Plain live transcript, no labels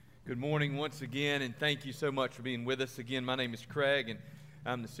Good morning once again, and thank you so much for being with us again. My name is Craig, and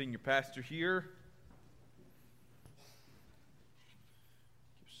I'm the senior pastor here.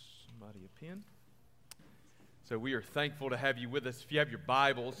 Give somebody a pen. So we are thankful to have you with us. If you have your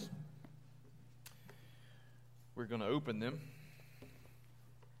Bibles, we're going to open them.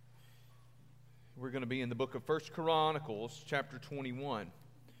 We're going to be in the book of 1 Chronicles, chapter 21.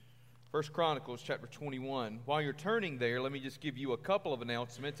 1 Chronicles chapter 21. While you're turning there, let me just give you a couple of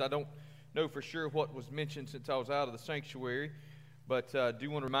announcements. I don't know for sure what was mentioned since I was out of the sanctuary, but I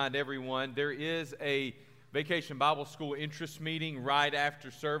do want to remind everyone there is a Vacation Bible School interest meeting right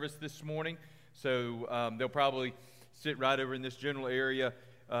after service this morning. So they'll probably sit right over in this general area.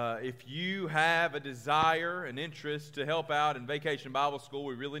 If you have a desire, an interest to help out in Vacation Bible School,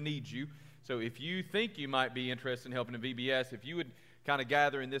 we really need you. So if you think you might be interested in helping in VBS, if you would kind of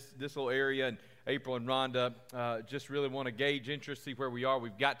gather in this little area, and April and Rhonda just really want to gauge interest, see where we are.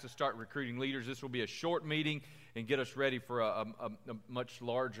 We've got to start recruiting leaders. This will be a short meeting and get us ready for a much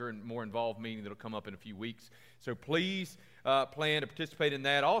larger and more involved meeting that will come up in a few weeks. So please plan to participate in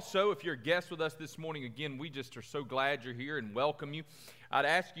that. Also, if you're a guest with us this morning, again, we just are so glad you're here and welcome you. I'd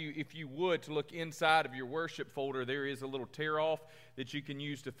ask you, if you would, to look inside of your worship folder. There is a little tear-off that you can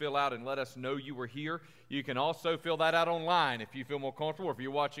use to fill out and let us know you were here. You can also fill that out online if you feel more comfortable, or if you're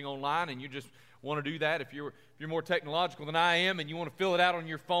watching online and you just want to do that. If you're more technological than I am and you want to fill it out on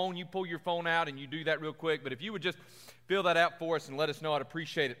your phone, you pull your phone out and you do that real quick. But if you would just fill that out for us and let us know, I'd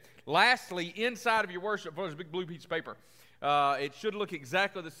appreciate it. Lastly, inside of your worship folder is a big blue piece of paper. It should look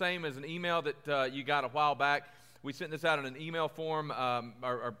exactly the same as an email that you got a while back. We sent this out in an email form.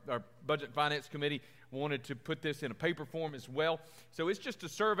 Our Budget and Finance Committee wanted to put this in a paper form as well. So it's just a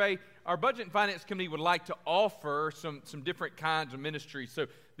survey. Our Budget and Finance Committee would like to offer some different kinds of ministries. So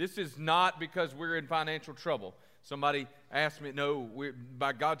this is not because we're in financial trouble. Somebody asked me, no,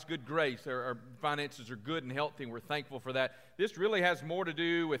 by God's good grace, our finances are good and healthy, and we're thankful for that. This really has more to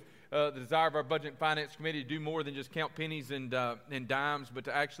do with the desire of our Budget and Finance Committee to do more than just count pennies and dimes, but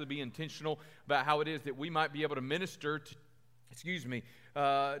to actually be intentional about how it is that we might be able to minister to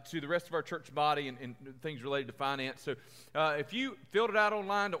the rest of our church body and things related to finance. So if you filled it out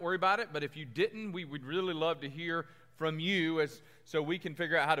online, don't worry about it. But if you didn't, we would really love to hear from you so we can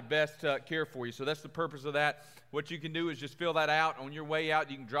figure out how to best care for you. So that's the purpose of that. What you can do is just fill that out. On your way out,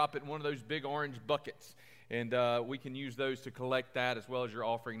 you can drop it in one of those big orange buckets. And we can use those to collect that as well as your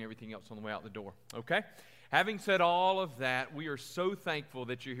offering and everything else on the way out the door. Okay? Having said all of that, we are so thankful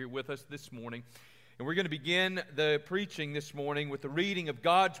that you're here with us this morning. And we're going to begin the preaching this morning with the reading of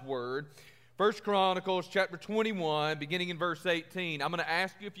God's Word. 1 Chronicles chapter 21, beginning in verse 18. I'm going to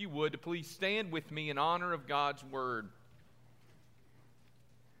ask you, if you would, to please stand with me in honor of God's Word.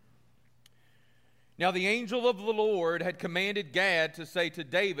 Now the angel of the Lord had commanded Gad to say to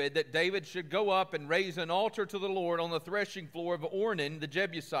David that David should go up and raise an altar to the Lord on the threshing floor of Ornan the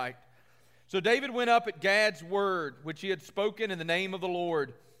Jebusite. So David went up at Gad's word, which he had spoken in the name of the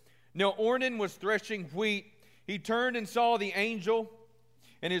Lord. Now Ornan was threshing wheat. He turned and saw the angel,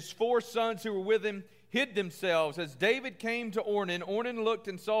 and his 4 sons who were with him hid themselves. As David came to Ornan, Ornan looked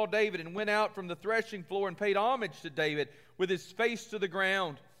and saw David and went out from the threshing floor and paid homage to David with his face to the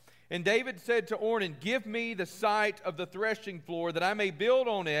ground. And David said to Ornan, "Give me the site of the threshing floor, that I may build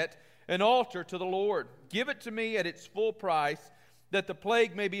on it an altar to the Lord. Give it to me at its full price, that the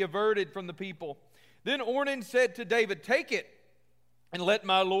plague may be averted from the people." Then Ornan said to David, "Take it, and let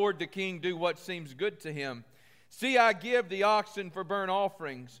my lord the king do what seems good to him. See, I give the oxen for burnt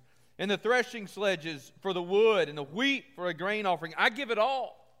offerings, and the threshing sledges for the wood, and the wheat for a grain offering. I give it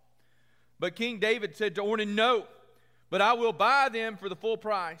all." But King David said to Ornan, "No, but I will buy them for the full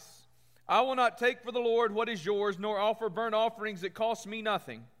price. I will not take for the Lord what is yours, nor offer burnt offerings that cost me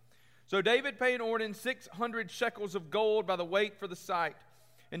nothing." So David paid Ornan 600 shekels of gold by the weight for the site.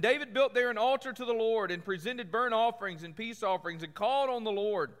 And David built there an altar to the Lord, and presented burnt offerings and peace offerings, and called on the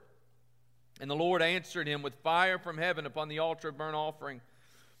Lord. And the Lord answered him with fire from heaven upon the altar of burnt offering.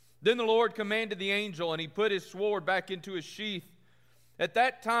 Then the Lord commanded the angel, and he put his sword back into his sheath. At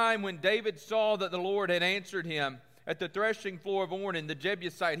that time, when David saw that the Lord had answered him at the threshing floor of Ornan the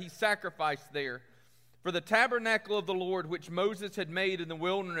Jebusite, he sacrificed there. For the tabernacle of the Lord, which Moses had made in the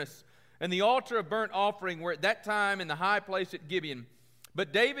wilderness, and the altar of burnt offering were at that time in the high place at Gibeon.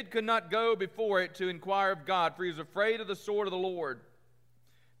 But David could not go before it to inquire of God, for he was afraid of the sword of the Lord.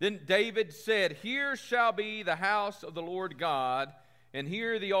 Then David said, "Here shall be the house of the Lord God, and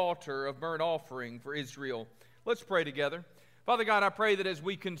here the altar of burnt offering for Israel." Let's pray together. Father God, I pray that as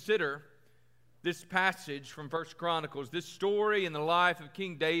we consider this passage from 1 Chronicles, this story in the life of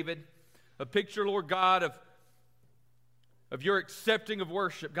King David, a picture, Lord God, of of your accepting of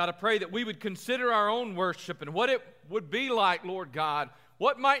worship. God, I pray that we would consider our own worship and what it would be like, Lord God,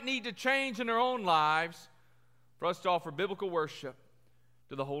 what might need to change in our own lives for us to offer biblical worship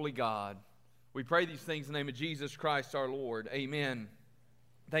to the holy God. We pray these things in the name of Jesus Christ our Lord. Amen.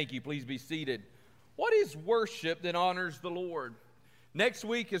 Thank you. Please be seated. What is worship that honors the Lord? Next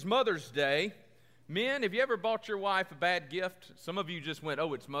week is Mother's Day. Men, have you ever bought your wife a bad gift? Some of you just went,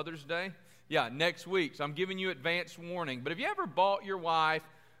 oh, it's Mother's Day? Yeah, next week. So I'm giving you advance warning. But have you ever bought your wife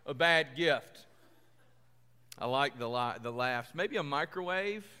a bad gift? I like the laughs. Maybe a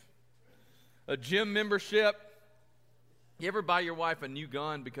microwave? A gym membership? You ever buy your wife a new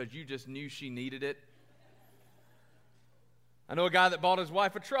gun because you just knew she needed it? I know a guy that bought his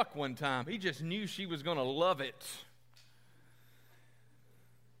wife a truck one time. He just knew she was going to love it.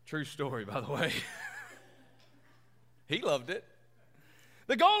 True story, by the way. He loved it.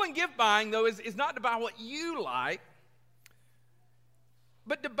 The goal in gift buying, though, is not to buy what you like,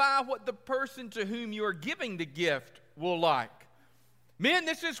 but to buy what the person to whom you are giving the gift will like. Men,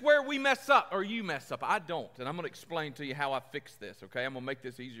 this is where we mess up, or you mess up. I don't, and I'm going to explain to you how I fix this, okay? I'm going to make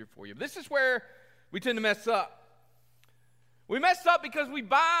this easier for you. This is where we tend to mess up. We mess up because we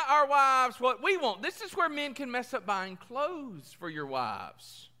buy our wives what we want. This is where men can mess up buying clothes for your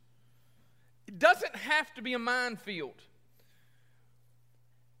wives. It doesn't have to be a minefield.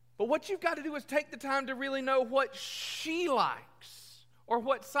 But what you've got to do is take the time to really know what she likes or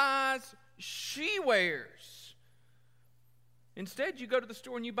what size she wears. Instead, you go to the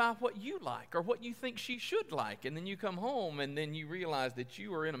store and you buy what you like or what you think she should like, and then you come home and then you realize that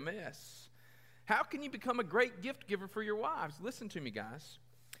you are in a mess. How can you become a great gift giver for your wives? Listen to me, guys.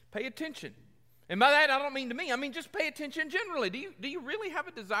 Pay attention. And by that, I don't mean to me. I mean just pay attention generally. Do you really have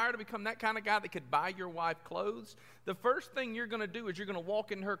a desire to become that kind of guy that could buy your wife clothes? The first thing you're going to do is you're going to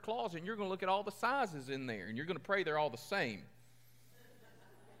walk in her closet and you're going to look at all the sizes in there and you're going to pray they're all the same.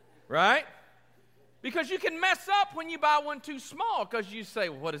 Right? Because you can mess up when you buy one too small because you say,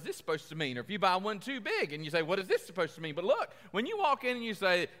 well, what is this supposed to mean? Or if you buy one too big and you say, what is this supposed to mean? But look, when you walk in and you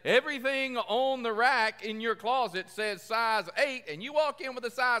say, everything on the rack in your closet says size 8, and you walk in with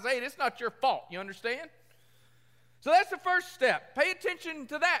a size 8, it's not your fault. You understand? So that's the first step. Pay attention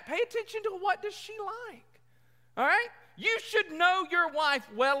to that. Pay attention to what does she like. All right? You should know your wife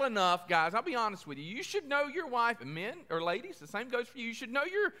well enough, guys. I'll be honest with you. You should know your wife, and men or ladies, the same goes for you. You should know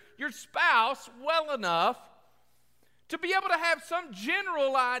your spouse well enough to be able to have some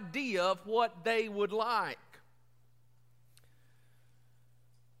general idea of what they would like.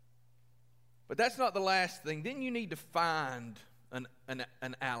 But that's not the last thing. Then you need to find an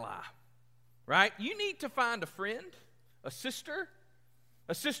ally, right? You need to find a friend, a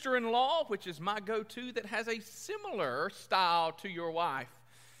sister-in-law, which is my go-to, that has a similar style to your wife.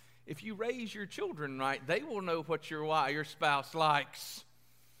 If you raise your children right, they will know what your spouse likes.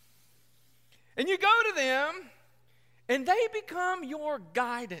 And you go to them, and they become your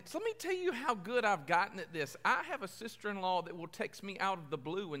guidance. Let me tell you how good I've gotten at this. I have a sister-in-law that will text me out of the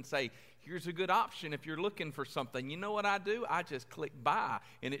blue and say, here's a good option if you're looking for something. You know what I do? I just click buy,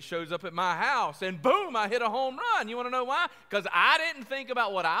 and it shows up at my house, and boom, I hit a home run. You want to know why? Because I didn't think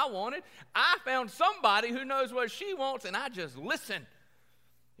about what I wanted. I found somebody who knows what she wants, and I just listen.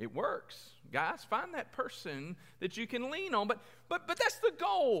 It works. Guys, find that person that you can lean on. But that's the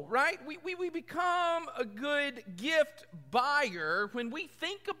goal, right? We become a good gift buyer when we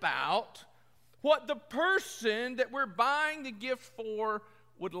think about what the person that we're buying the gift for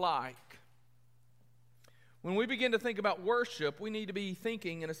would like. When we begin to think about worship, we need to be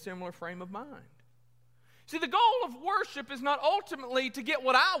thinking in a similar frame of mind. See, the goal of worship is not ultimately to get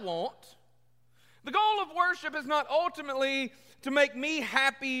what I want. The goal of worship is not ultimately to make me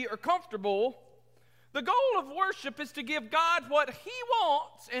happy or comfortable. The goal of worship is to give God what He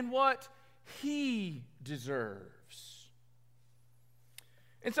wants and what He deserves.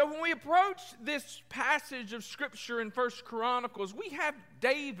 And so when we approach this passage of Scripture in 1 Chronicles, we have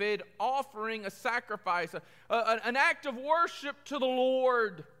David offering a sacrifice, an act of worship to the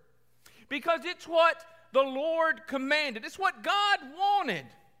Lord, because it's what the Lord commanded. It's what God wanted.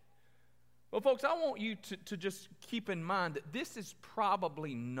 Well, folks, I want you to just keep in mind that this is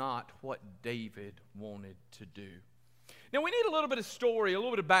probably not what David wanted to do. Now, we need a little bit of story, a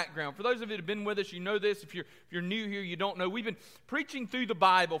little bit of background. For those of you that have been with us, you know this. If you're new here, you don't know. We've been preaching through the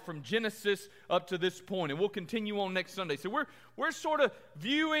Bible from Genesis up to this point, and we'll continue on next Sunday. So we're sort of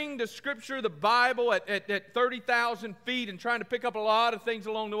viewing the Scripture, the Bible, at 30,000 feet and trying to pick up a lot of things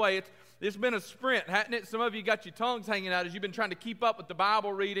along the way. It's been a sprint, hasn't it? Some of you got your tongues hanging out as you've been trying to keep up with the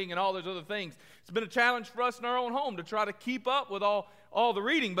Bible reading and all those other things. It's been a challenge for us in our own home to try to keep up with all the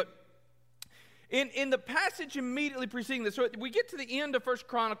reading. But In the passage immediately preceding this, so we get to the end of 1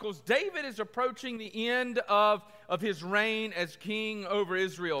 Chronicles, David is approaching the end of his reign as king over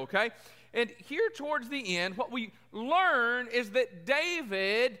Israel, okay? And here towards the end, what we learn is that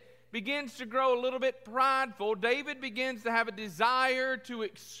David begins to grow a little bit prideful. David begins to have a desire to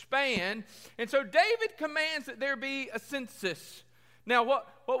expand. And so David commands that there be a census. Now,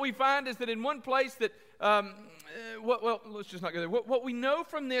 what we find is that in one place that, let's just not go there. What we know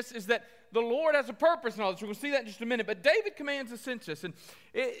from this is that the Lord has a purpose in all this. We're going to see that in just a minute. But David commands a census. And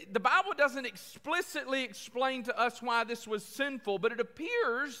the Bible doesn't explicitly explain to us why this was sinful, but it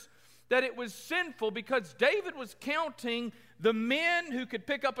appears that it was sinful because David was counting the men who could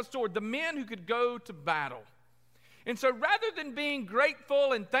pick up a sword, the men who could go to battle. And so rather than being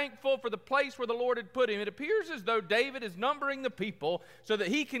grateful and thankful for the place where the Lord had put him, it appears as though David is numbering the people so that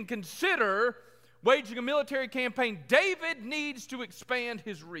he can consider waging a military campaign. David needs to expand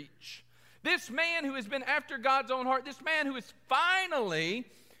his reach. This man who has been after God's own heart, this man who is finally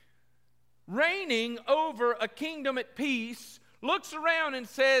reigning over a kingdom at peace, looks around and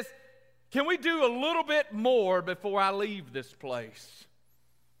says, can we do a little bit more before I leave this place?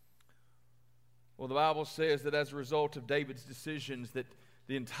 Well, the Bible says that as a result of David's decisions that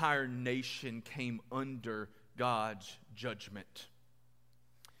the entire nation came under God's judgment.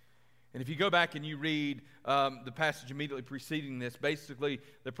 And if you go back and you read the passage immediately preceding this, basically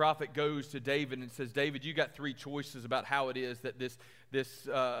the prophet goes to David and says, David, you got three choices about how it is that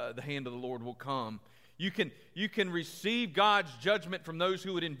the hand of the Lord will come. You can receive God's judgment from those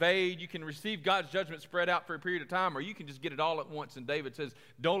who would invade. You can receive God's judgment spread out for a period of time, or you can just get it all at once. And David says,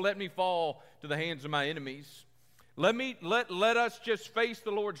 don't let me fall to the hands of my enemies. Let us just face the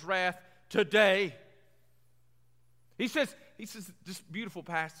Lord's wrath today. He says this beautiful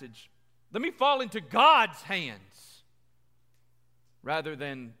passage, let me fall into God's hands rather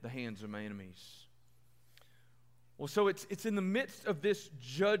than the hands of my enemies. Well, so it's in the midst of this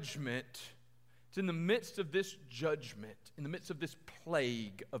judgment, it's in the midst of this judgment, in the midst of this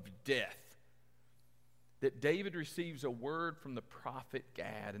plague of death, that David receives a word from the prophet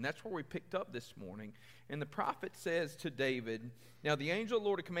Gad. And that's where we picked up this morning. And the prophet says to David, now the angel of the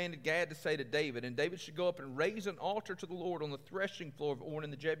Lord had commanded Gad to say to David, and David should go up and raise an altar to the Lord on the threshing floor of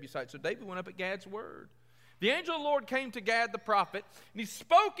Ornan the Jebusite. So David went up at Gad's word. The angel of the Lord came to Gad the prophet, and he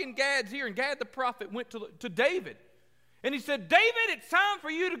spoke in Gad's ear, and Gad the prophet went to David. And he said, David, it's time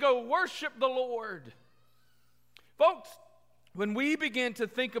for you to go worship the Lord. Folks, when we begin to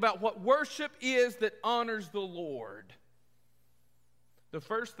think about what worship is that honors the Lord, the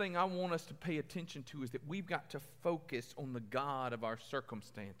first thing I want us to pay attention to is that we've got to focus on the God of our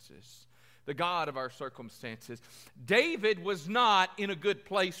circumstances. The God of our circumstances. David was not in a good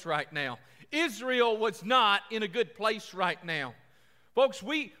place right now. Israel was not in a good place right now. Folks,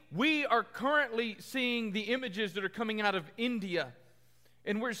 we are currently seeing the images that are coming out of India.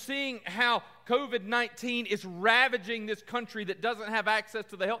 And we're seeing how COVID-19 is ravaging this country that doesn't have access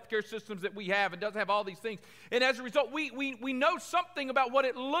to the healthcare systems that we have and doesn't have all these things. And as a result, we know something about what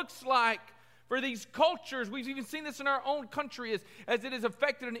it looks like for these cultures. We've even seen this in our own country as it has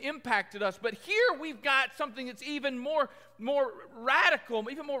affected and impacted us. But here we've got something that's even more radical,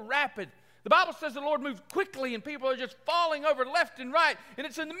 even more rapid. The Bible says the Lord moved quickly and people are just falling over left and right. And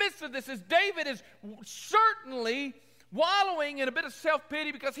it's in the midst of this as David is certainly wallowing in a bit of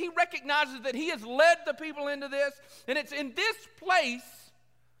self-pity because he recognizes that he has led the people into this. And it's in this place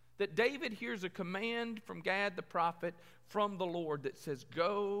that David hears a command from Gad the prophet from the Lord that says,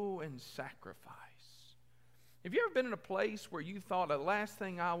 go and sacrifice. Have you ever been in a place where you thought the last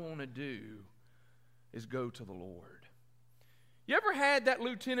thing I want to do is go to the Lord? You ever had that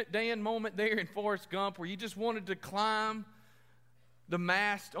Lieutenant Dan moment there in Forrest Gump where you just wanted to climb the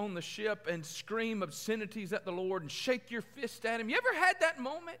mast on the ship and scream obscenities at the Lord and shake your fist at him? You ever had that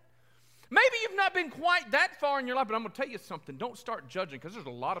moment? Maybe you've not been quite that far in your life, but I'm going to tell you something. Don't start judging, because there's a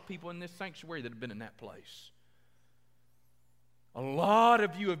lot of people in this sanctuary that have been in that place. A lot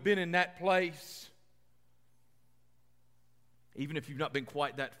of you have been in that place. Even if you've not been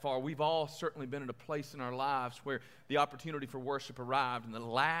quite that far, we've all certainly been in a place in our lives where the opportunity for worship arrived, and the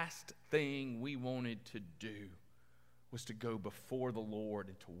last thing we wanted to do was to go before the Lord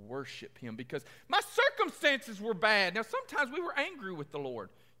and to worship Him because my circumstances were bad. Now, sometimes we were angry with the Lord.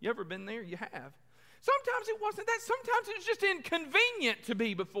 You ever been there? You have. Sometimes it wasn't that. Sometimes it was just inconvenient to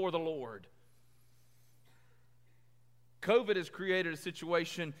be before the Lord. COVID has created a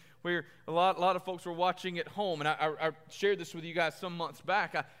situation where a lot of folks were watching at home, and I shared this with you guys some months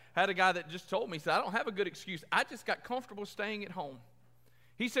back. I had a guy that just told me, he said, I don't have a good excuse. I just got comfortable staying at home.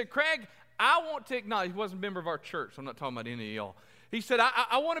 He said, Craig, I want to acknowledge, he wasn't a member of our church, so I'm not talking about any of y'all. He said,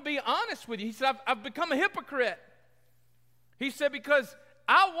 I want to be honest with you. He said, I've become a hypocrite. He said, because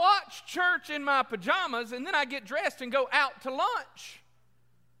I watch church in my pajamas and then I get dressed and go out to lunch.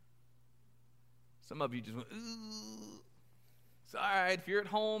 Some of you just went, ooh. It's all right, if you're at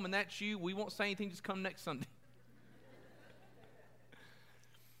home and that's you, we won't say anything, just come next Sunday.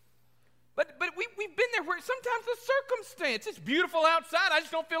 But we've been there where sometimes the circumstance, it's beautiful outside, I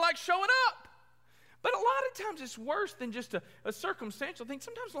just don't feel like showing up. But a lot of times it's worse than just a circumstantial thing.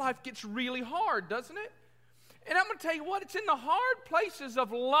 Sometimes life gets really hard, doesn't it? And I'm going to tell you what, it's in the hard places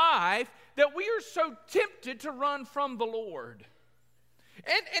of life that we are so tempted to run from the Lord.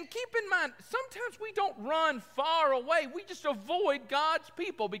 And keep in mind, sometimes we don't run far away. We just avoid God's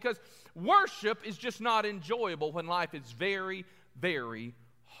people because worship is just not enjoyable when life is very, very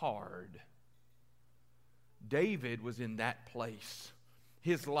hard. David was in that place.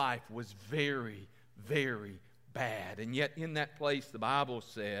 His life was very, very bad. And yet in that place, the Bible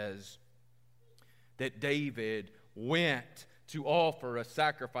says that David went to offer a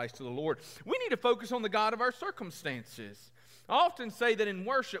sacrifice to the Lord. We need to focus on the God of our circumstances. I often say that in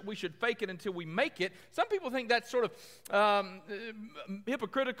worship we should fake it until we make it. Some people think that's sort of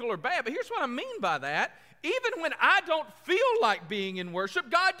hypocritical or bad, but here's what I mean by that. Even when I don't feel like being in worship,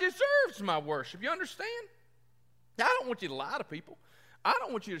 God deserves my worship. You understand? I don't want you to lie to people. I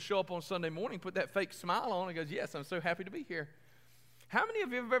don't want you to show up on Sunday morning, put that fake smile on and goes, yes, I'm so happy to be here. How many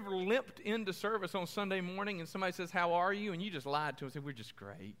of you have ever limped into service on Sunday morning and somebody says, how are you? And you just lied to them and said, we're just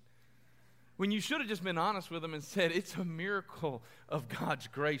great. When you should have just been honest with them and said, it's a miracle of God's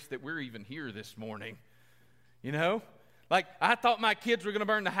grace that we're even here this morning. You know? Like, I thought my kids were going to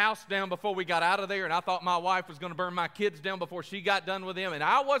burn the house down before we got out of there, and I thought my wife was going to burn my kids down before she got done with them, and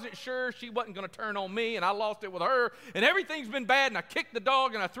I wasn't sure she wasn't going to turn on me, and I lost it with her, and everything's been bad, and I kicked the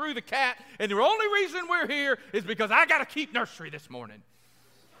dog, and I threw the cat, and the only reason we're here is because I got to keep nursery this morning.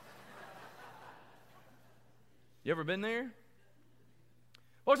 You ever been there?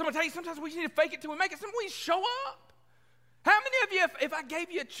 Well, I'm going to tell you, sometimes we need to fake it till we make it. Sometimes we show up. How many of you, if I gave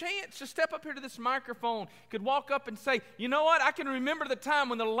you a chance to step up here to this microphone, could walk up and say, you know what, I can remember the time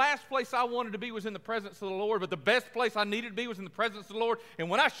when the last place I wanted to be was in the presence of the Lord, but the best place I needed to be was in the presence of the Lord. And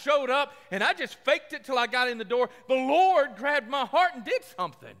when I showed up and I just faked it till I got in the door, the Lord grabbed my heart and did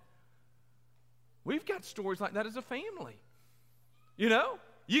something. We've got stories like that as a family. You know,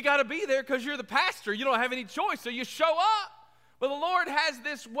 you got to be there because you're the pastor. You don't have any choice, so you show up. But the Lord has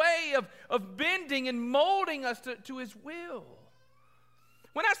this way of bending and molding us to His will.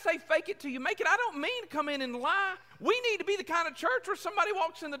 When I say fake it till you make it, I don't mean come in and lie. We need to be the kind of church where somebody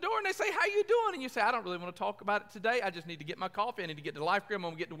walks in the door and they say, how you doing? And you say, I don't really want to talk about it today. I just need to get my coffee. I need to get to Life Group. I'm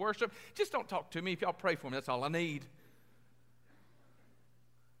going to get to worship. Just don't talk to me. If y'all pray for me, that's all I need.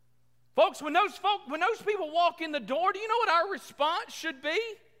 Folks, when those people walk in the door, do you know what our response should be?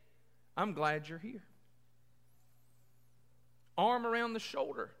 I'm glad you're here. Arm around the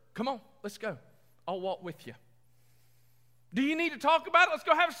shoulder. Come on, let's go. I'll walk with you. Do you need to talk about it? Let's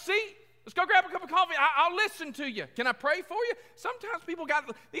go have a seat. Let's go grab a cup of coffee. I'll listen to you. Can I pray for you? Sometimes people got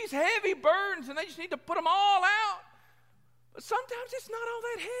these heavy burdens and they just need to put them all out. But sometimes it's not all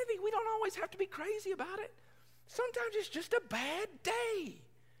that heavy. We don't always have to be crazy about it. Sometimes it's just a bad day.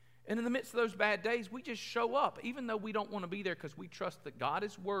 And in the midst of those bad days, we just show up, even though we don't want to be there because we trust that God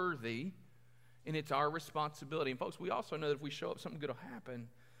is worthy. And it's our responsibility. And folks, we also know that if we show up, something good will happen.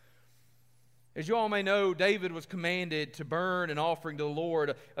 As you all may know, David was commanded to burn an offering to the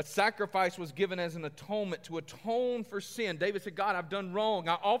Lord. A sacrifice was given as an atonement to atone for sin. David said, God, I've done wrong.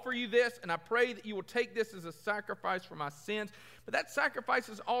 I offer you this, and I pray that you will take this as a sacrifice for my sins. But that sacrifice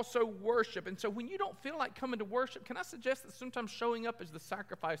is also worship. And so when you don't feel like coming to worship, can I suggest that sometimes showing up is the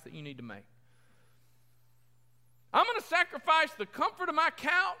sacrifice that you need to make? I'm going to sacrifice the comfort of my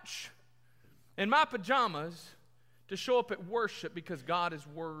couch in my pajamas to show up at worship because God is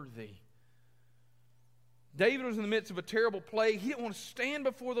worthy. David was in the midst of a terrible plague. He didn't want to stand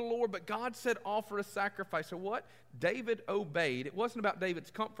before the Lord, but God said offer a sacrifice. So what? David obeyed. It wasn't about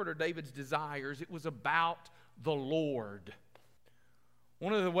David's comfort or David's desires. It was about the Lord.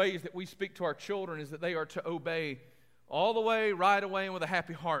 One of the ways that we speak to our children is that they are to obey all the way, right away, and with a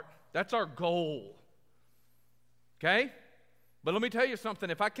happy heart. That's our goal. Okay? But let me tell you something.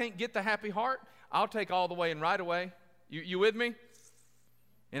 If I can't get the happy heart, I'll take all the way and right away. You with me?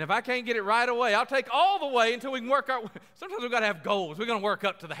 And if I can't get it right away, I'll take all the way until we can work out. Sometimes we've got to have goals. We're going to work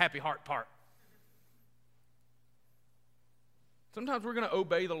up to the happy heart part. Sometimes we're going to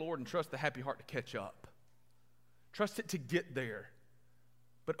obey the Lord and trust the happy heart to catch up. Trust it to get there.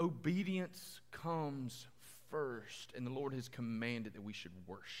 But obedience comes first, and the Lord has commanded that we should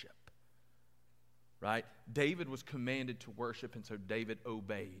worship. right? David was commanded to worship, and so David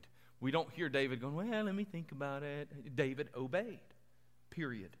obeyed. We don't hear David going, well, let me think about it. David obeyed,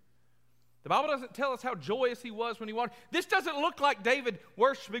 period. The Bible doesn't tell us how joyous he was when he walked. This doesn't look like David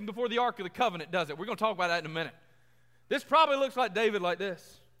worshiping before the Ark of the Covenant, does it? We're going to talk about that in a minute. This probably looks like David like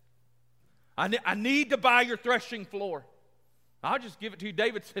this. I need to buy your threshing floor. I'll just give it to you.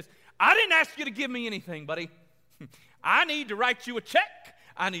 David says, I didn't ask you to give me anything, buddy. I need to write you a check.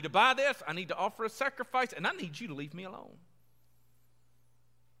 I need to buy this. I need to offer a sacrifice, and I need you to leave me alone.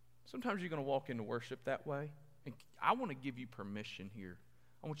 Sometimes you're going to walk into worship that way. And I want to give you permission here.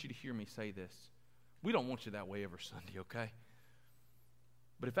 I want you to hear me say this. We don't want you that way every Sunday, okay?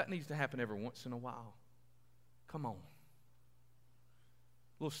 But if that needs to happen every once in a while, come on.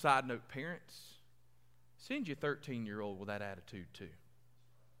 Little side note, parents, send your 13-year-old with that attitude too.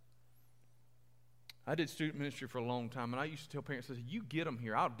 I did student ministry for a long time, and I used to tell parents, I said, you get them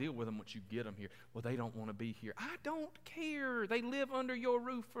here. I'll deal with them once you get them here. Well, they don't want to be here. I don't care. They live under your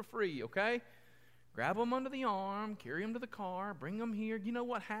roof for free, okay? Grab them under the arm, carry them to the car, bring them here. You know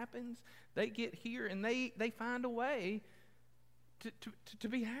what happens? They get here, and they find a way to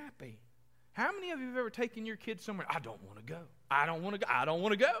be happy. How many of you have ever taken your kids somewhere? I don't want to go. I don't want to go. I don't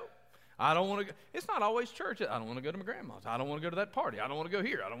want to go. I don't want to go. It's not always church. I don't want to go to my grandma's. I don't want to go to that party. I don't want to go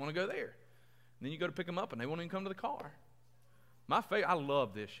here. I don't want to go there. And then you go to pick them up, and they won't even come to the car. I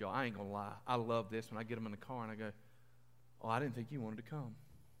love this, y'all. I ain't going to lie. I love this when I get them in the car, and I go, oh, I didn't think you wanted to come.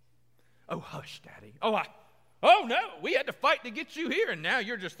 Oh, hush, Daddy. Oh, no, we had to fight to get you here, and now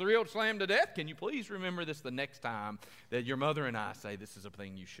you're just thrilled slammed to death. Can you please remember this the next time that your mother and I say this is a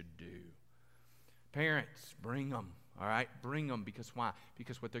thing you should do? Parents, bring them, all right? Bring them because why?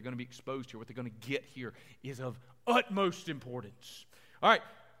 Because what they're going to be exposed to, what they're going to get here is of utmost importance. All right,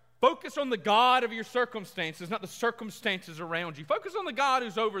 focus on the God of your circumstances, not the circumstances around you. Focus on the God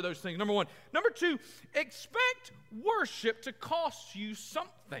who's over those things, number one. Number two, expect worship to cost you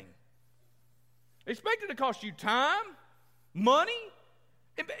something. Expect it to cost you time, money.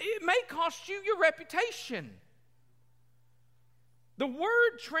 It may cost you your reputation. The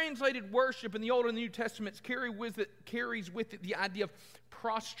word translated worship in the Old and the New Testaments carries with it the idea of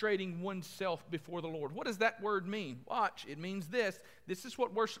prostrating oneself before the Lord. What does that word mean? Watch, it means this. This is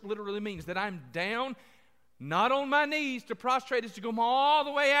what worship literally means, that I'm down, not on my knees. To prostrate is to go all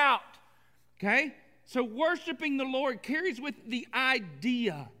the way out. Okay? So worshiping the Lord carries with the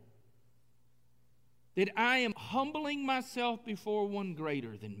idea that I am humbling myself before one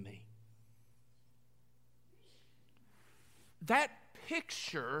greater than me. That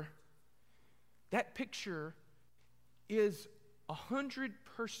picture is 100%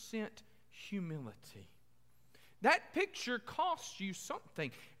 humility. That picture costs you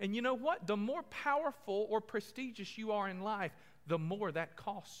something. And you know what? The more powerful or prestigious you are in life, the more that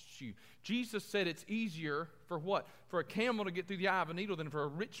costs you. Jesus said it's easier for what? For a camel to get through the eye of a needle than for a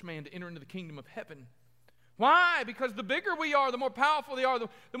rich man to enter into the kingdom of heaven. Why? Because the bigger we are, the more powerful they are,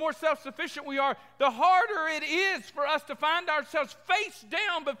 the more self-sufficient we are, the harder it is for us to find ourselves face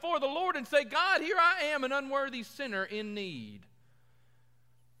down before the Lord and say, God, here I am, an unworthy sinner in need.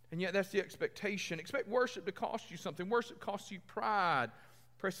 And yet that's the expectation. Expect worship to cost you something. Worship costs you pride,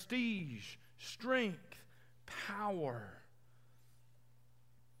 prestige, strength, power.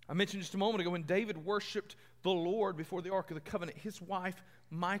 I mentioned just a moment ago when David worshiped the Lord before the Ark of the Covenant, his wife,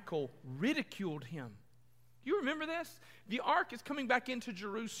 Michal, ridiculed him. Do you remember this? The ark is coming back into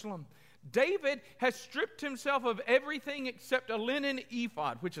Jerusalem. David has stripped himself of everything except a linen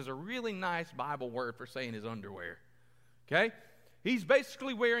ephod, which is a really nice Bible word for saying his underwear. Okay? He's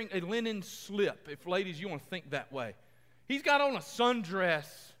basically wearing a linen slip, if ladies you want to think that way. He's got on a sundress,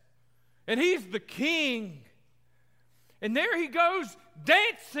 and he's the king. And there he goes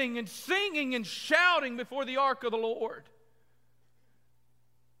dancing and singing and shouting before the ark of the Lord.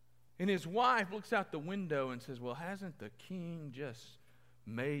 And his wife looks out the window and says, well, hasn't the king just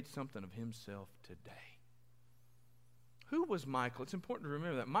made something of himself today? Who was Michal? It's important to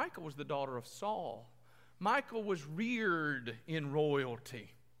remember that. Michal was the daughter of Saul. Michal was reared in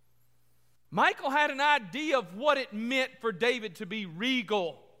royalty. Michal had an idea of what it meant for David to be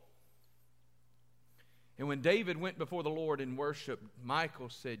regal. And when David went before the Lord in worship, Michal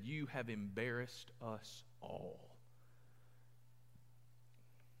said, you have embarrassed us all.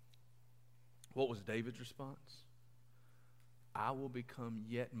 What was David's response? I will become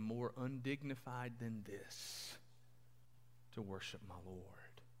yet more undignified than this to worship my Lord.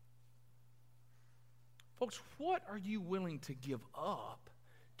 Folks, what are you willing to give up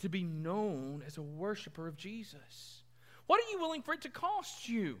to be known as a worshiper of Jesus? What are you willing for it to cost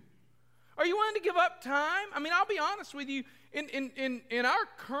you? Are you willing to give up time? I mean, I'll be honest with you. In our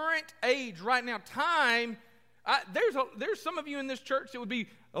current age right now, time, there's some of you in this church that would be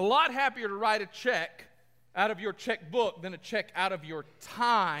a lot happier to write a check out of your checkbook than a check out of your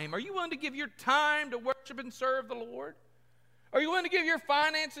time. Are you willing to give your time to worship and serve the Lord? Are you willing to give your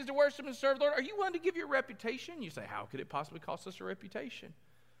finances to worship and serve the Lord? Are you willing to give your reputation? You say, how could it possibly cost us a reputation?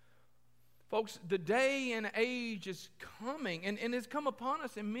 Folks, the day and age is coming and has come upon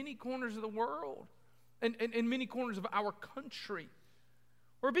us in many corners of the world and in many corners of our country.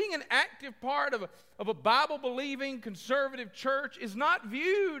 Where being an active part of a Bible-believing conservative church is not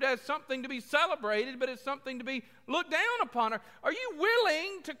viewed as something to be celebrated, but as something to be looked down upon. Are you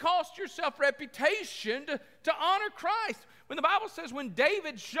willing to cost yourself reputation to honor Christ? When the Bible says when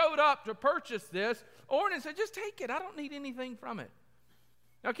David showed up to purchase this, Ornan said, just take it. I don't need anything from it.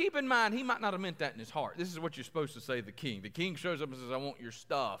 Now keep in mind, he might not have meant that in his heart. This is what you're supposed to say to the king. The king shows up and says, I want your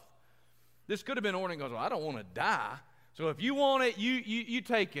stuff. This could have been Ornan goes, well, I don't want to die. So if you want it, you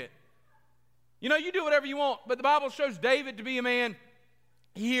take it. You know, you do whatever you want. But the Bible shows David to be a man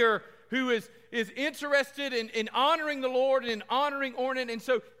here who is interested in honoring the Lord and in honoring Ornan. And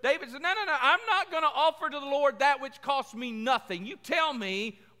so David said, no, I'm not going to offer to the Lord that which costs me nothing. You tell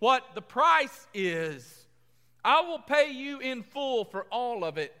me what the price is. I will pay you in full for all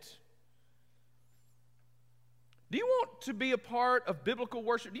of it. Do you want to be a part of biblical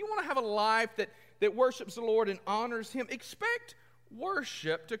worship? Do you want to have a life that worships the Lord and honors Him? Expect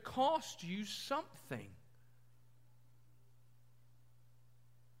worship to cost you something.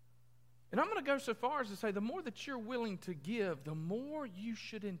 And I'm going to go so far as to say the more that you're willing to give, the more you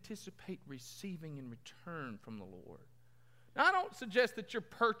should anticipate receiving in return from the Lord. Now, I don't suggest that you're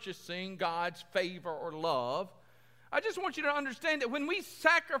purchasing God's favor or love. I just want you to understand that when we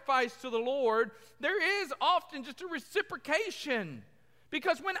sacrifice to the Lord, there is often just a reciprocation.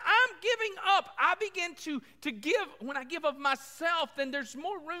 Because when I'm giving up, I begin to give. When I give of myself, then there's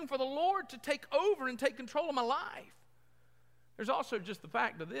more room for the Lord to take over and take control of my life. There's also just the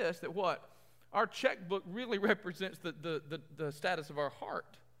fact of this, that what? Our checkbook really represents the status of our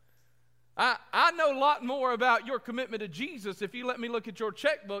heart. I know a lot more about your commitment to Jesus if you let me look at your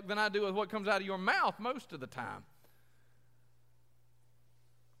checkbook than I do with what comes out of your mouth most of the time.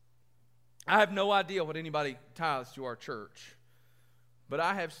 I have no idea what anybody tithes to our church, but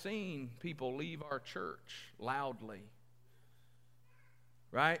I have seen people leave our church loudly,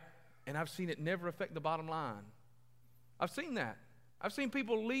 right? And I've seen it never affect the bottom line. I've seen that. I've seen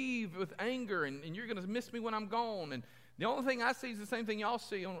people leave with anger, and you're going to miss me when I'm gone. And the only thing I see is the same thing y'all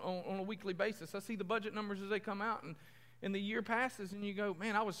see on a weekly basis. I see the budget numbers as they come out, and the year passes, and you go,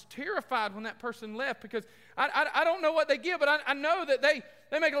 man, I was terrified when that person left because I don't know what they give, but I know that they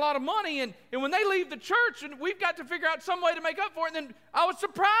make a lot of money, and when they leave the church, and we've got to figure out some way to make up for it. And then I was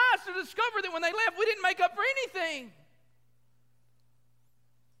surprised to discover that when they left, we didn't make up for anything.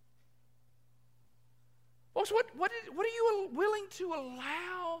 Folks, what are you willing to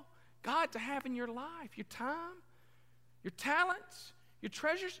allow God to have in your life? Your time, your talents, your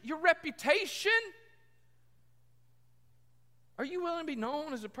treasures, your reputation? Are you willing to be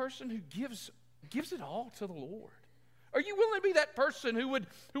known as a person who gives it all to the Lord? Are you willing to be that person who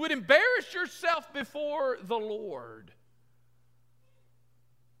would embarrass yourself before the Lord?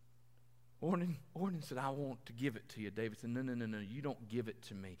 Ornan said, I want to give it to you. David said, no, you don't give it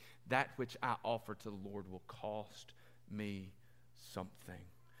to me. That which I offer to the Lord will cost me something.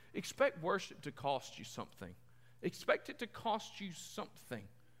 Expect worship to cost you something. Expect it to cost you something.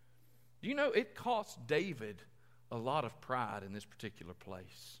 Do you know it cost David a lot of pride in this particular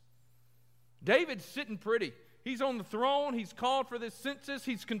place? David's sitting pretty. He's on the throne. He's called for this census.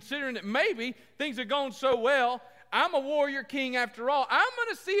 He's considering that maybe things are going so well. I'm a warrior king after all. I'm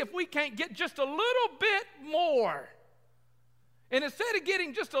going to see if we can't get just a little bit more. And instead of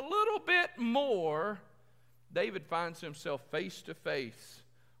getting just a little bit more, David finds himself face to face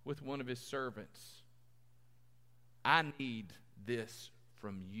with one of his servants. I need this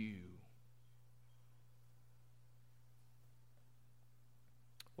from you.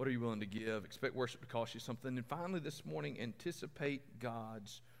 What are you willing to give? Expect worship to cost you something. And finally this morning, anticipate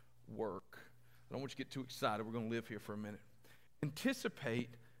God's work. I don't want you to get too excited. We're going to live here for a minute. Anticipate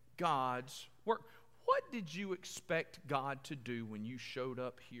God's work. What did you expect God to do when you showed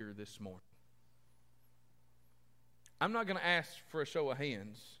up here this morning? I'm not going to ask for a show of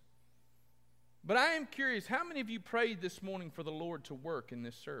hands, but I am curious, how many of you prayed this morning for the Lord to work in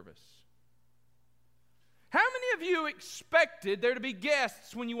this service? How many of you expected there to be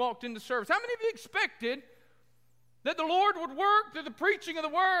guests when you walked into service? How many of you expected that the Lord would work through the preaching of the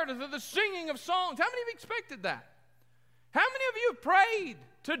word and through the singing of songs? How many of you expected that? How many of you have prayed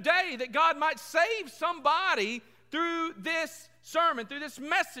today that God might save somebody through this sermon, through this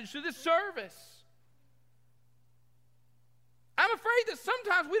message, through this service. I'm afraid that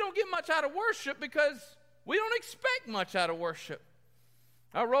sometimes we don't get much out of worship because we don't expect much out of worship.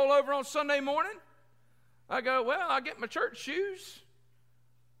 I roll over on Sunday morning. I go, well, I get my church shoes.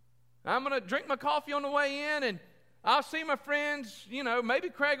 I'm going to drink my coffee on the way in, and I'll see my friends. You know, maybe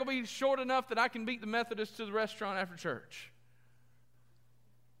Craig will be short enough that I can beat the Methodists to the restaurant after church.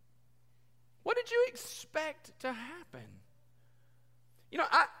 What did you expect to happen? You know,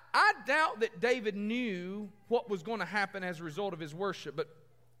 I doubt that David knew what was going to happen as a result of his worship, but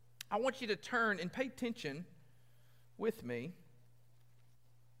I want you to turn and pay attention with me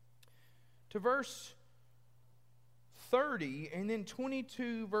to verse 30 and then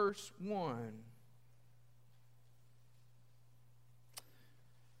 22 verse 1.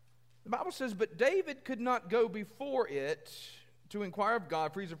 The Bible says, but David could not go before it to inquire of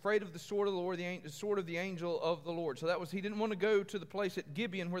God, for he's afraid of the sword of the Lord, the sword of the angel of the Lord. So that was, he didn't want to go to the place at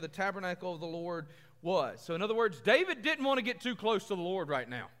Gibeon where the tabernacle of the Lord was. So in other words, David didn't want to get too close to the Lord right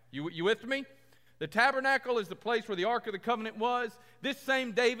now. You with me? The tabernacle is the place where the Ark of the Covenant was. This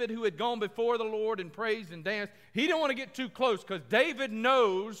same David who had gone before the Lord and praised and danced, he didn't want to get too close because David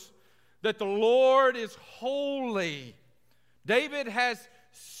knows that the Lord is holy. David has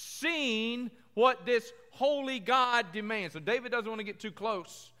seen what this holy God demands. So David doesn't want to get too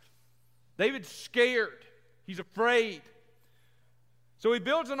close. David's scared. He's afraid. So he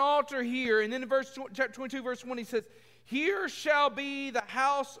builds an altar here, and then in chapter 22, verse 1, he says, here shall be the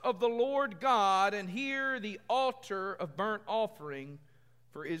house of the Lord God, and here the altar of burnt offering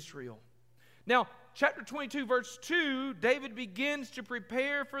for Israel. Now, chapter 22, verse 2, David begins to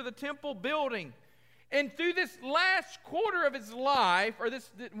prepare for the temple building. And through this last quarter of his life, or this,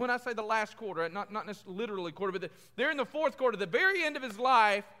 when I say the last quarter, not necessarily literally quarter, but they're in the fourth quarter, the very end of his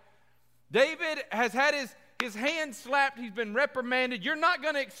life, David has had his hand slapped. He's been reprimanded. You're not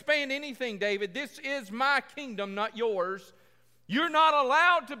going to expand anything, David. This is my kingdom, not yours. You're not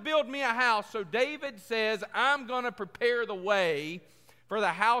allowed to build me a house. So David says, I'm going to prepare the way for the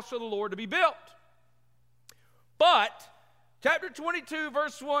house of the Lord to be built. But chapter 22,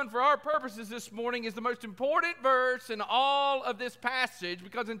 verse 1, for our purposes this morning, is the most important verse in all of this passage,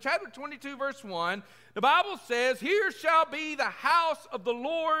 because in chapter 22, verse 1, the Bible says, here shall be the house of the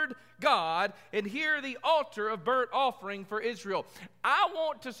Lord God, and here the altar of burnt offering for Israel. I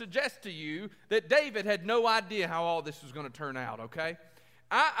want to suggest to you that David had no idea how all this was going to turn out, okay?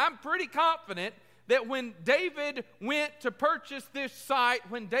 I'm pretty confident that when David went to purchase this site,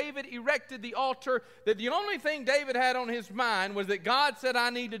 when David erected the altar, that the only thing David had on his mind was that God said, I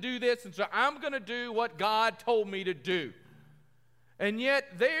need to do this, and so I'm going to do what God told me to do. And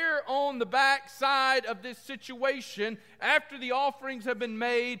yet there on the back side of this situation, after the offerings have been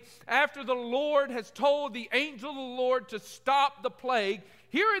made, after the Lord has told the angel of the Lord to stop the plague,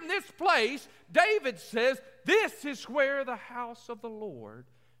 here in this place, David says, this is where the house of the Lord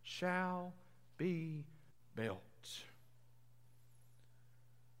shall be built.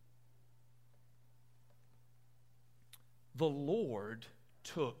 The Lord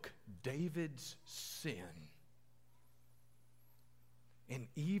took David's sin, and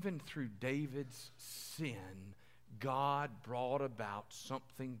even through David's sin, God brought about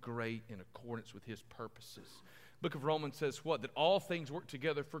something great in accordance with his purposes. The book of Romans says what? That all things work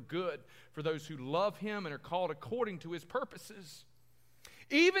together for good for those who love him and are called according to his purposes.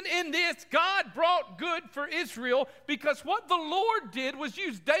 Even in this, God brought good for Israel, because what the Lord did was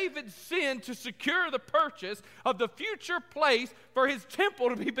use David's sin to secure the purchase of the future place for his temple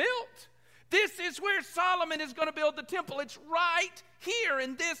to be built. This is where Solomon is going to build the temple. It's right here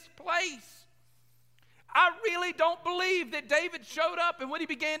in this place. I really don't believe that David showed up, and when he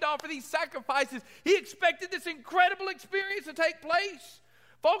began to offer these sacrifices, he expected this incredible experience to take place.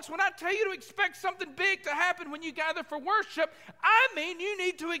 Folks, when I tell you to expect something big to happen when you gather for worship, I mean you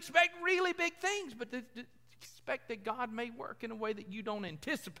need to expect really big things, but to expect that God may work in a way that you don't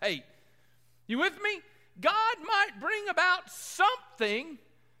anticipate. You with me? God might bring about something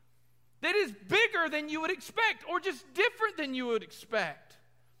that is bigger than you would expect, or just different than you would expect.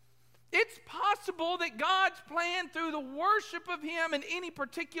 It's possible that God's plan through the worship of him in any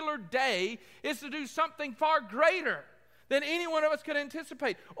particular day is to do something far greater than any one of us could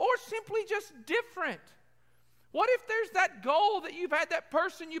anticipate, or simply just different. What if there's that goal that you've had, that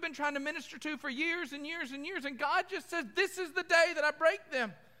person you've been trying to minister to for years and years and years, and God just says, this is the day that I break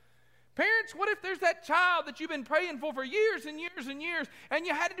them? Parents, what if there's that child that you've been praying for years and years and years, and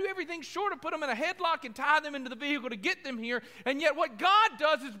you had to do everything short of put them in a headlock and tie them into the vehicle to get them here, and yet what God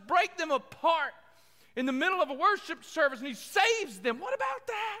does is break them apart. in the middle of a worship service and he saves them. What about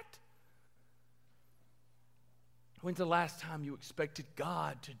that? When's the last time you expected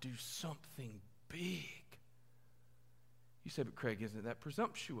God to do something big? You say, but Craig, isn't that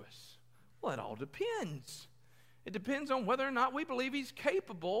presumptuous? Well, it all depends. It depends on whether or not we believe he's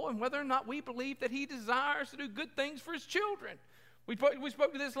capable and whether or not we believe that he desires to do good things for his children. We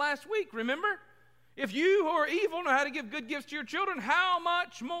spoke to this last week, remember? If you who are evil know how to give good gifts to your children, how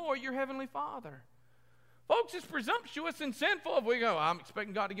much more your heavenly Father? Folks, it's presumptuous and sinful if we go, I'm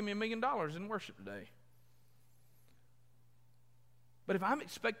expecting God to give me $1 million in worship today. But if I'm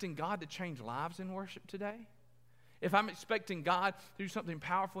expecting God to change lives in worship today, if I'm expecting God to do something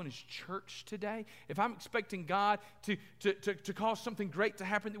powerful in his church today, if I'm expecting God to cause something great to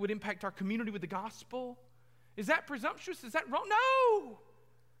happen that would impact our community with the gospel, is that presumptuous? Is that wrong? No!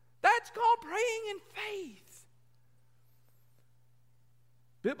 That's called praying in faith.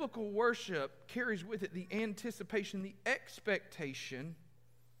 Biblical worship carries with it the anticipation, the expectation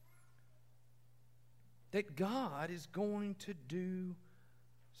that God is going to do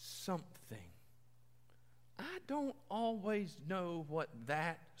something. I don't always know what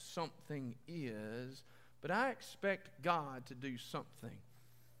that something is, but I expect God to do something.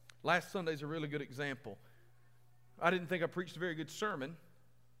 Last Sunday's a really good example. I didn't think I preached a very good sermon.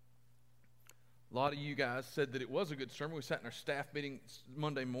 A lot of you guys said that it was a good sermon. We sat in our staff meeting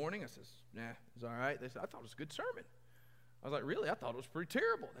Monday morning. I said, nah, it's all right. They said, I thought it was a good sermon. I was like, really? I thought it was pretty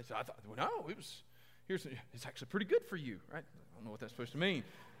terrible. They said, well, no, it's actually pretty good for you, right? I don't know what that's supposed to mean.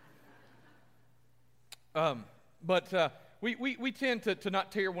 But we tend to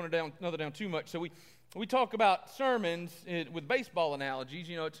not tear one another down too much. So we talk about sermons with baseball analogies.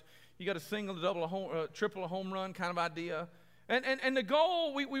 You know, you got a single, a double, triple, a home run kind of idea. And the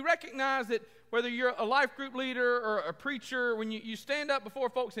goal, we recognize that whether you're a life group leader or a preacher, when you stand up before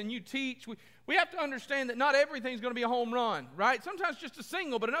folks and you teach, we have to understand that not everything's going to be a home run, right? Sometimes just a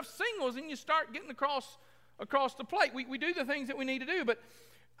single, but enough singles and you start getting across the plate. We do the things that we need to do, but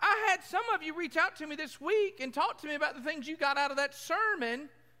I had some of you reach out to me this week and talk to me about the things you got out of that sermon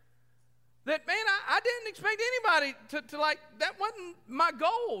that, man, I didn't expect anybody to like, that wasn't my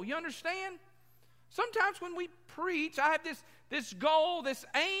goal, you understand? Sometimes when we preach, I have this goal, this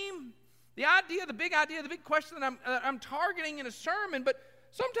aim, the idea, the big question that I'm targeting in a sermon, but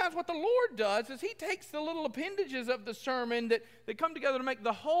sometimes what the Lord does is he takes the little appendages of the sermon that come together to make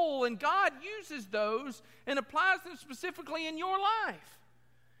the whole, and God uses those and applies them specifically in your life.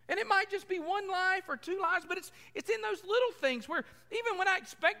 And it might just be one life or two lives, but it's in those little things where even when I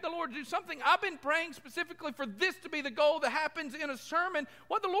expect the Lord to do something, I've been praying specifically for this to be the goal that happens in a sermon.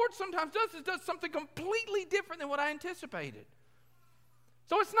 What the Lord sometimes does something completely different than what I anticipated.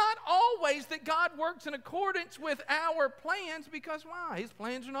 So it's not always that God works in accordance with our plans, because why? His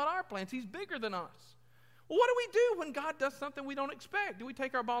plans are not our plans. He's bigger than us. Well, what do we do when God does something we don't expect? Do we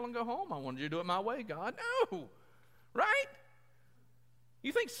take our ball and go home? I wanted you to do it my way, God. No, right?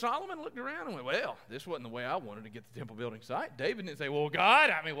 You think Solomon looked around and went, well, this wasn't the way I wanted to get the temple building site. David didn't say, well,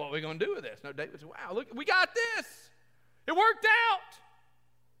 God, what are we going to do with this? No, David said, wow, look, we got this. It worked out.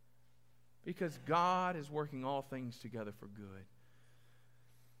 Because God is working all things together for good.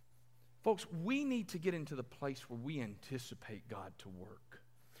 Folks, we need to get into the place where we anticipate God to work.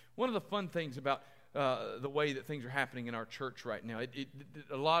 One of the fun things about the way that things are happening in our church right now,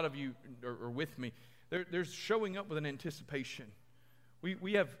 a lot of you are with me, there's showing up with an anticipation.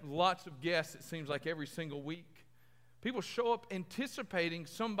 We have lots of guests, it seems like, every single week. People show up anticipating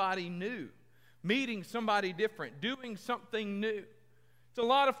somebody new, meeting somebody different, doing something new. It's a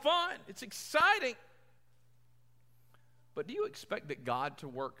lot of fun. It's exciting. But do you expect that God to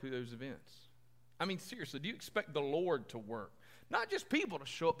work through those events? I mean, seriously, do you expect the Lord to work? Not just people to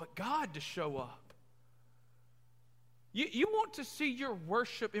show up, but God to show up. You want to see your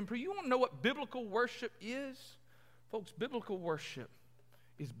worship improve. You want to know what biblical worship is? Folks, biblical worship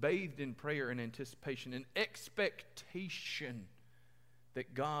is bathed in prayer and anticipation and expectation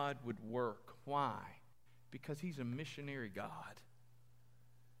that God would work. Why? Because he's a missionary God.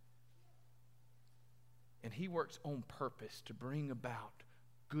 And he works on purpose to bring about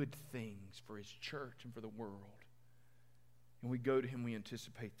good things for his church and for the world. And we go to him, we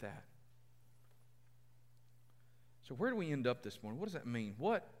anticipate that. So where do we end up this morning? What does that mean?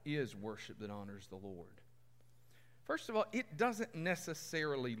 What is worship that honors the Lord? First of all, it doesn't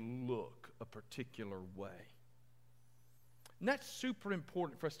necessarily look a particular way. And that's super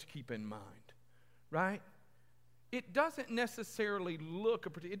important for us to keep in mind, right? It doesn't necessarily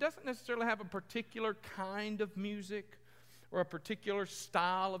it doesn't necessarily have a particular kind of music or a particular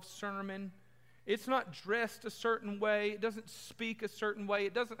style of sermon. It's not dressed a certain way. It doesn't speak a certain way.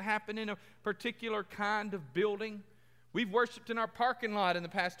 It doesn't happen in a particular kind of building. We've worshiped in our parking lot in the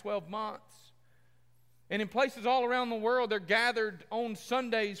past 12 months. And in places all around the world, they're gathered on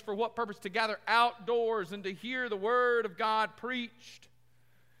Sundays for what purpose? To gather outdoors and to hear the Word of God preached.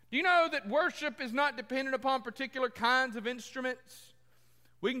 Do you know that worship is not dependent upon particular kinds of instruments?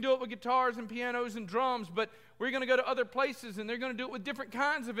 We can do it with guitars and pianos and drums, but we're going to go to other places and they're going to do it with different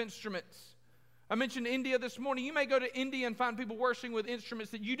kinds of instruments. I mentioned India this morning. You may go to India and find people worshiping with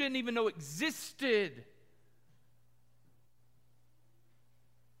instruments that you didn't even know existed.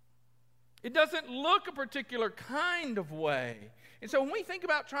 It doesn't look a particular kind of way. And so when we think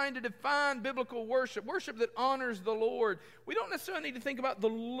about trying to define biblical worship, worship that honors the Lord, we don't necessarily need to think about the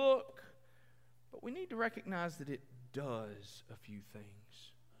look, but we need to recognize that it does a few things.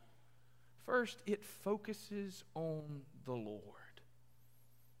 First, it focuses on the Lord,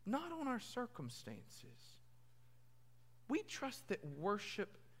 not on our circumstances. We trust that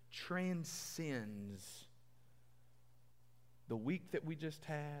worship transcends the week that we just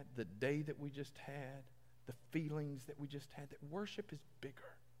had, the day that we just had, the feelings that we just had, that worship is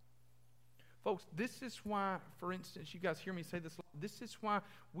bigger. Folks, this is why, for instance, you guys hear me say this, this is why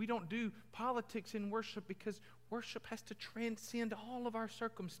we don't do politics in worship, because worship has to transcend all of our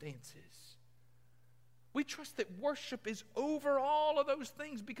circumstances. We trust that worship is over all of those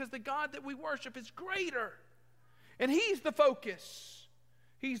things because the God that we worship is greater. And He's the focus.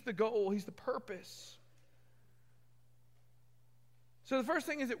 He's the goal. He's the purpose. So the first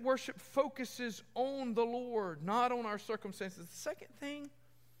thing is that worship focuses on the Lord, not on our circumstances. The second thing,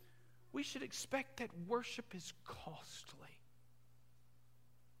 we should expect that worship is costly.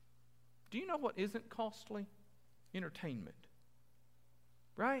 Do you know what isn't costly? Entertainment.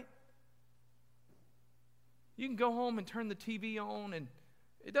 Right? You can go home and turn the TV on, and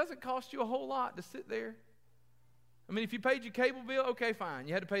it doesn't cost you a whole lot to sit there. I mean, if you paid your cable bill, okay, fine.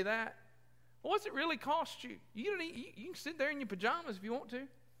 You had to pay that. Well, what's it really cost you? You can sit there in your pajamas if you want to. It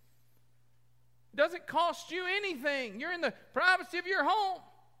doesn't cost you anything. You're in the privacy of your home.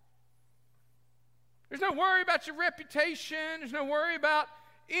 There's no worry about your reputation. There's no worry about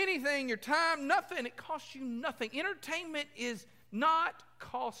anything, your time, nothing. It costs you nothing. Entertainment is not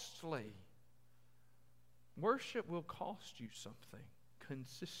costly. Worship will cost you something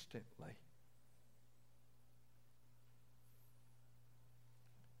consistently.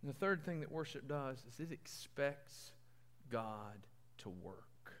 And the third thing that worship does is it expects God to work.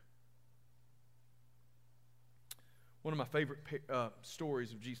 One of my favorite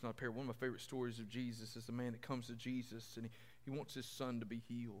stories of Jesus, not a parable, one of my favorite stories of Jesus is the man that comes to Jesus and he wants his son to be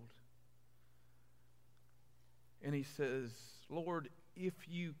healed. And he says, Lord, if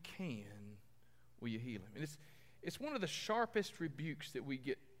you can, will you heal him? And it's one of the sharpest rebukes that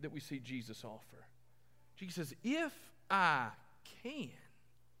we see Jesus offer. Jesus says, if I can.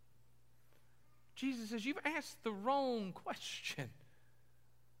 Jesus says, you've asked the wrong question.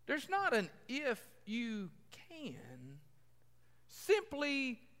 There's not an if you can,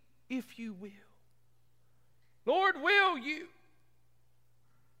 simply if you will. Lord, will you?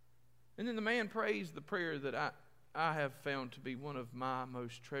 And then the man prays the prayer that I have found to be one of my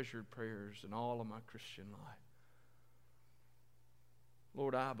most treasured prayers in all of my Christian life.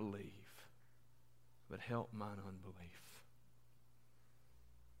 Lord, I believe, but help mine unbelief.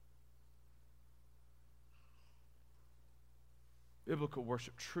 Biblical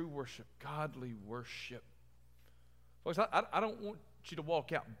worship, true worship, godly worship. Folks, I don't want you to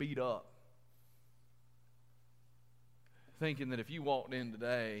walk out beat up, thinking that if you walked in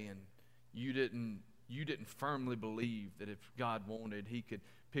today and you didn't firmly believe that if God wanted, He could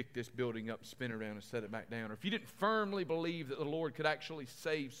pick this building up, spin around, and set it back down. Or if you didn't firmly believe that the Lord could actually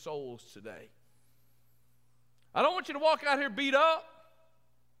save souls today. I don't want you to walk out here beat up.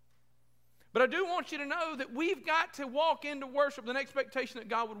 But I do want you to know that we've got to walk into worship with an expectation that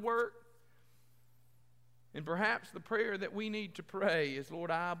God would work. And perhaps the prayer that we need to pray is,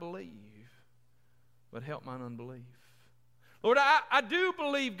 Lord, I believe, but help mine unbelief. Lord, I do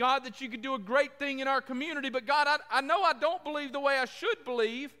believe, God, that you could do a great thing in our community, but God, I know I don't believe the way I should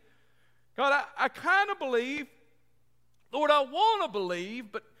believe. God, I kind of believe. Lord, I want to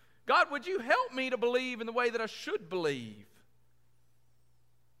believe, but God, would you help me to believe in the way that I should believe?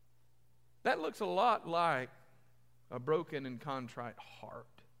 That looks a lot like a broken and contrite heart,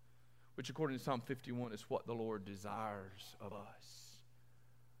 which according to Psalm 51 is what the Lord desires of us.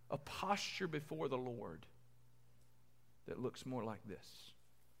 A posture before the Lord that looks more like this.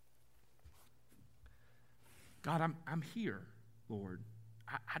 God, I'm here, Lord.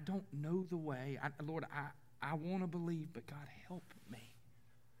 I don't know the way. Lord, I want to believe, but God, help me.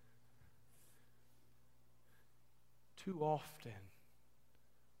 Too often,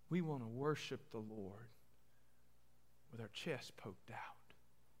 we want to worship the Lord with our chest poked out,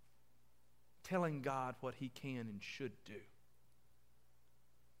 telling God what He can and should do.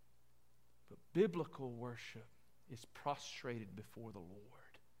 But biblical worship is prostrated before the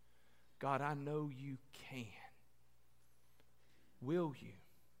Lord. God, I know You can. Will You?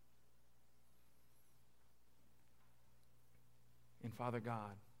 And Father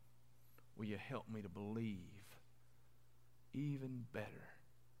God, will You help me to believe even better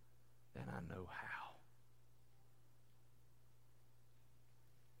than I know how?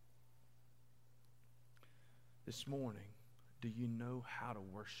 This morning, do you know how to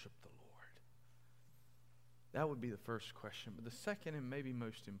worship the Lord? That would be the first question. But the second and maybe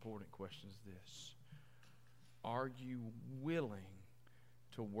most important question is this: are you willing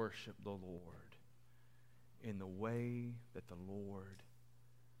to worship the Lord in the way that the Lord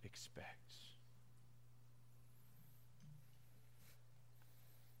expects?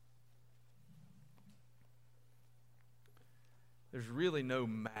 There's really no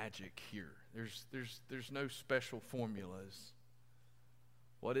magic here. There's no special formulas.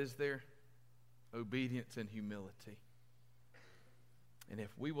 What is there? Obedience and humility. And if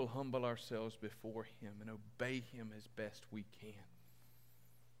we will humble ourselves before Him and obey Him as best we can,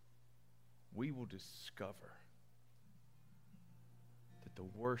 we will discover that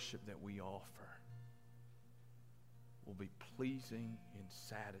the worship that we offer will be pleasing and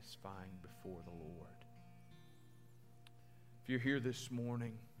satisfying before the Lord. If you're here this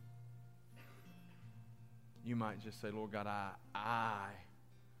morning, you might just say, Lord God, I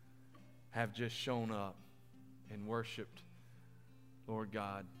have just shown up and worshiped, Lord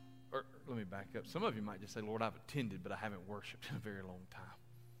God. Or let me back up. Some of you might just say, Lord, I've attended, but I haven't worshiped in a very long time.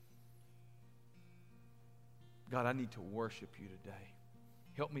 God, I need to worship You today.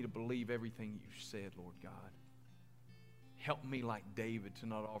 Help me to believe everything You've said, Lord God. Help me, like David, to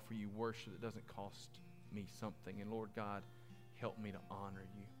not offer You worship that doesn't cost me something. And Lord God, help me to honor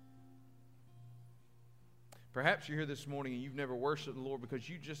You. Perhaps you're here this morning and you've never worshiped the Lord because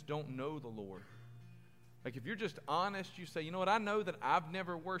you just don't know the Lord. Like if you're just honest, you say, you know what, I know that I've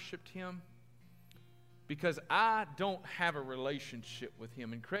never worshiped Him because I don't have a relationship with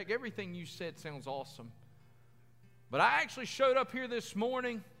Him. And Craig, everything you said sounds awesome. But I actually showed up here this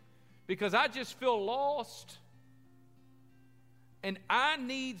morning because I just feel lost. And I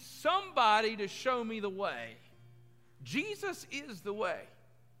need somebody to show me the way. Jesus is the way,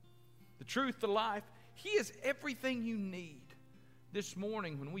 the truth, the life. He is everything you need. This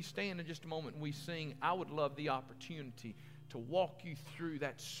morning, when we stand in just a moment and we sing, I would love the opportunity to walk you through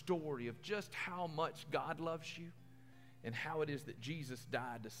that story of just how much God loves you and how it is that Jesus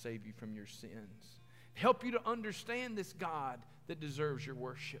died to save you from your sins. Help you to understand this God that deserves your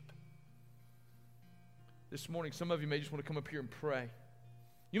worship. This morning, some of you may just want to come up here and pray.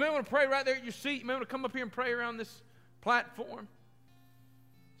 You may want to pray right there at your seat. You may want to come up here and pray around this platform.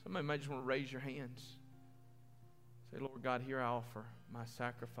 Somebody might just want to raise your hands. Say, Lord God, here I offer my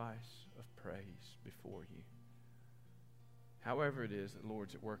sacrifice of praise before You. However it is that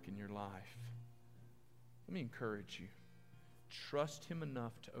Lord's at work in your life, let me encourage you. Trust Him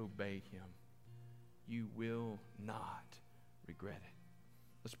enough to obey Him. You will not regret it.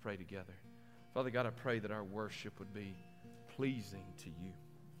 Let's pray together. Father God, I pray that our worship would be pleasing to You.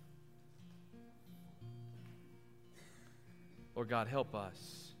 Lord God, help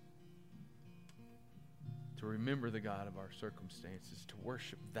us to remember the God of our circumstances, to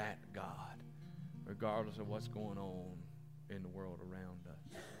worship that God, regardless of what's going on in the world around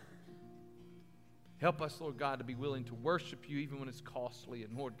us. Help us, Lord God, to be willing to worship You even when it's costly.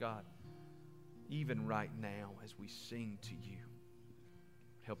 And Lord God, even right now as we sing to You,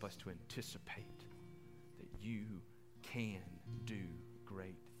 help us to anticipate that You can do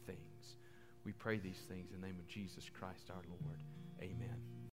great things. We pray these things in the name of Jesus Christ our Lord. Amen.